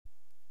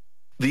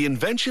The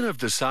invention of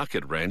the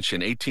socket wrench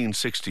in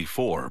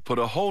 1864 put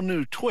a whole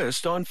new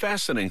twist on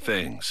fastening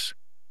things.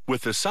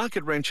 With the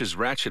socket wrench's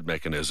ratchet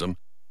mechanism,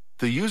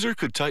 the user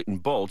could tighten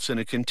bolts in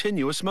a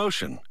continuous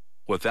motion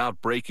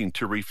without breaking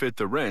to refit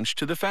the wrench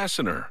to the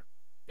fastener.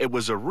 It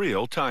was a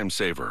real time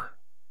saver.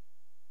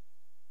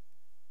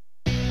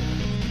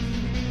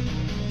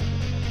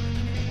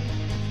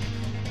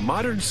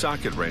 Modern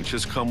socket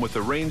wrenches come with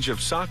a range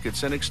of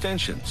sockets and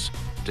extensions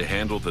to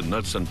handle the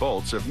nuts and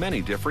bolts of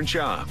many different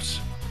jobs.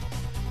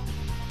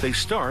 They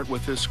start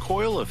with this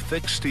coil of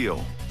thick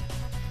steel.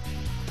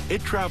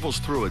 It travels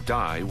through a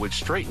die which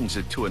straightens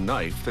it to a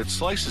knife that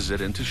slices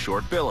it into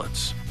short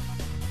billets.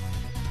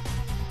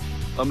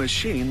 A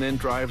machine then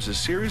drives a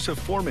series of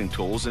forming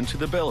tools into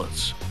the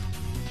billets.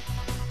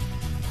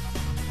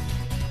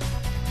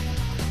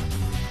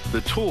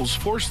 The tools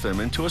force them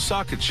into a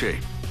socket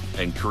shape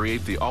and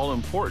create the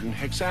all-important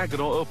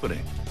hexagonal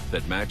opening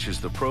that matches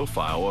the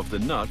profile of the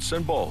nuts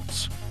and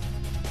bolts.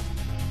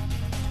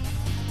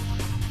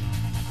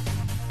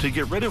 To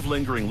get rid of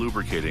lingering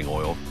lubricating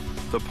oil,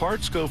 the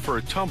parts go for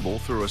a tumble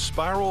through a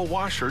spiral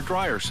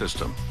washer-dryer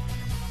system.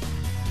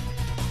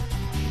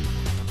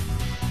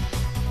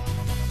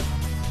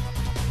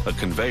 A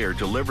conveyor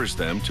delivers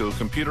them to a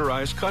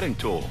computerized cutting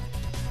tool.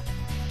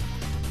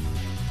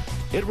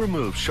 It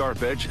removes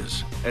sharp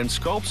edges and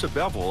sculpts a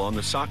bevel on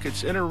the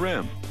socket's inner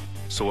rim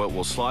so it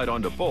will slide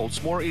onto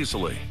bolts more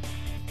easily.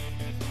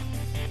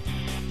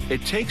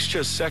 It takes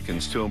just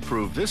seconds to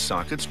improve this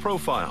socket's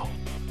profile.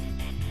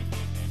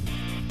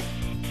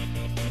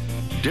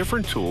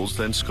 Different tools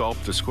then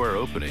sculpt the square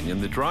opening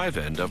in the drive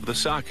end of the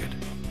socket.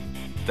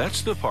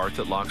 That's the part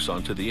that locks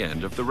onto the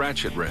end of the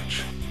ratchet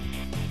wrench.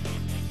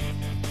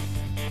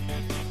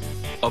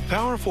 A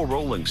powerful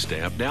rolling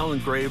stamp now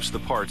engraves the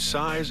part's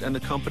size and the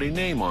company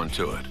name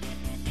onto it.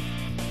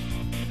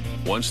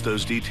 Once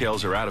those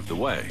details are out of the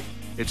way,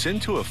 it's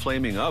into a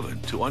flaming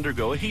oven to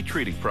undergo a heat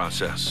treating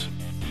process.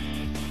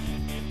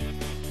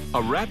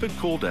 A rapid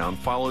cool down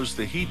follows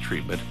the heat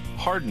treatment,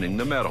 hardening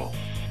the metal.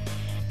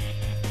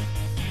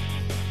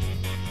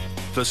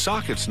 The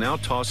sockets now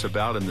toss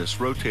about in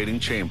this rotating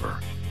chamber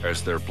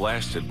as they're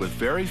blasted with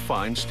very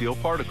fine steel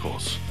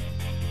particles.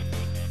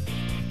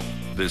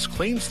 This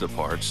cleans the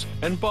parts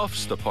and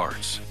buffs the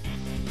parts,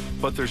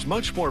 but there's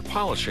much more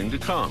polishing to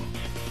come.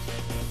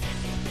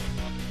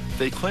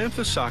 They clamp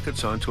the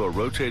sockets onto a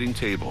rotating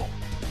table.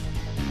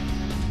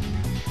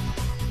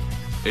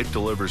 It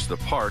delivers the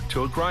part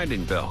to a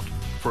grinding belt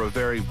for a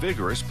very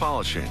vigorous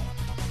polishing.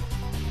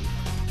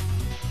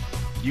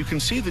 You can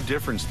see the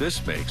difference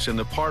this makes in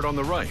the part on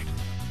the right.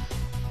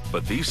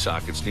 But these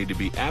sockets need to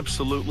be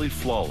absolutely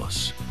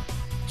flawless.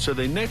 So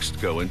they next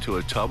go into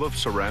a tub of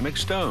ceramic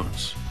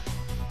stones.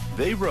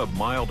 They rub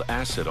mild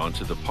acid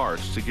onto the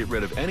parts to get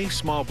rid of any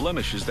small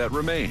blemishes that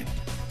remain.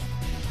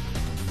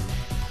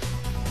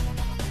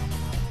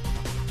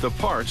 The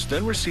parts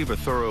then receive a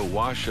thorough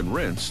wash and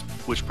rinse,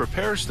 which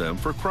prepares them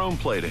for chrome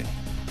plating.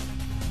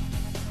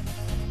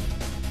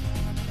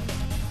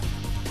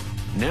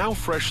 Now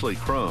freshly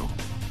chromed,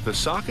 the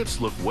sockets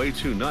look way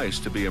too nice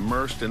to be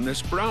immersed in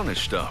this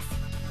brownish stuff.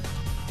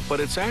 But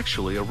it's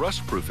actually a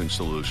rust-proofing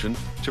solution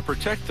to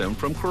protect them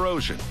from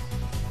corrosion.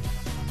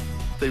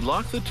 They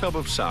lock the tub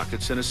of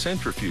sockets in a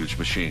centrifuge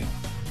machine.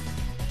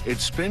 It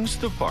spins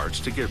the parts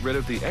to get rid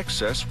of the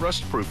excess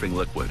rust-proofing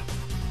liquid.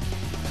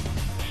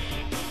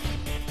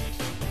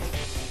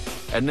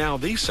 And now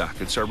these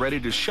sockets are ready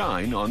to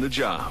shine on the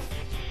job.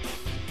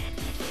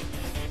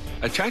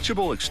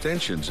 Attachable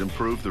extensions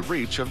improve the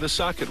reach of the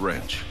socket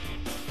wrench.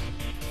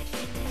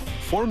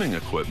 Forming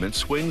equipment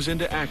swings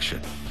into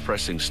action,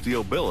 pressing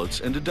steel billets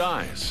into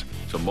dies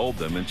to mold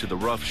them into the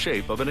rough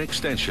shape of an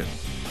extension.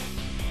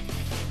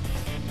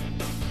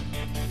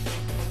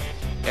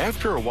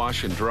 After a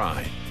wash and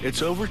dry,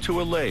 it's over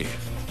to a lathe.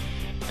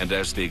 And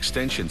as the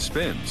extension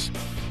spins,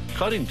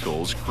 cutting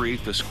tools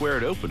create the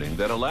squared opening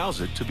that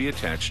allows it to be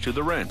attached to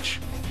the wrench.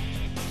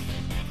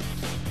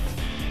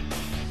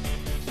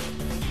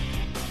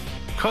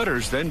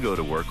 Cutters then go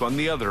to work on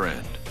the other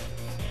end.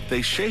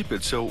 They shape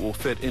it so it will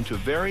fit into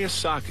various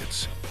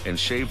sockets and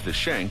shave the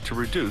shank to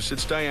reduce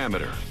its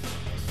diameter.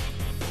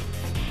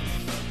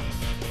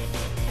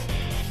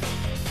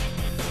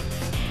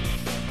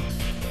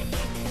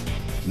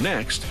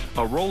 Next,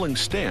 a rolling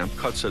stamp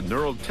cuts a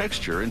knurled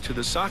texture into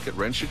the socket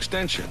wrench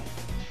extension,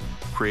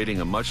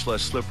 creating a much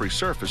less slippery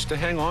surface to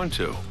hang on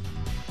to.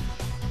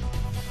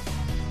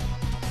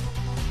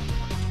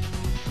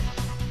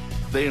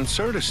 They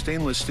insert a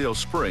stainless steel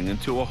spring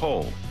into a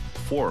hole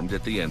formed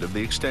at the end of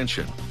the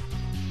extension.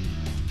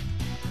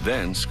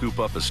 Then scoop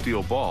up a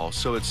steel ball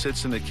so it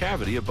sits in the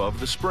cavity above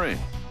the spring.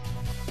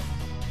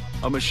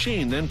 A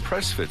machine then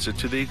press fits it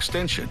to the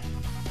extension.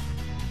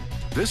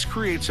 This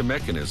creates a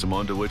mechanism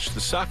onto which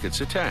the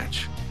sockets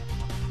attach.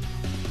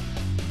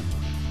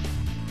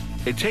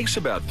 It takes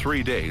about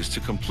 3 days to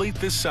complete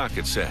this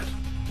socket set,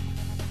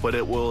 but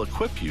it will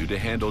equip you to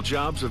handle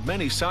jobs of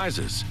many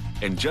sizes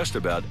in just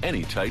about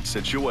any tight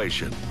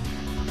situation.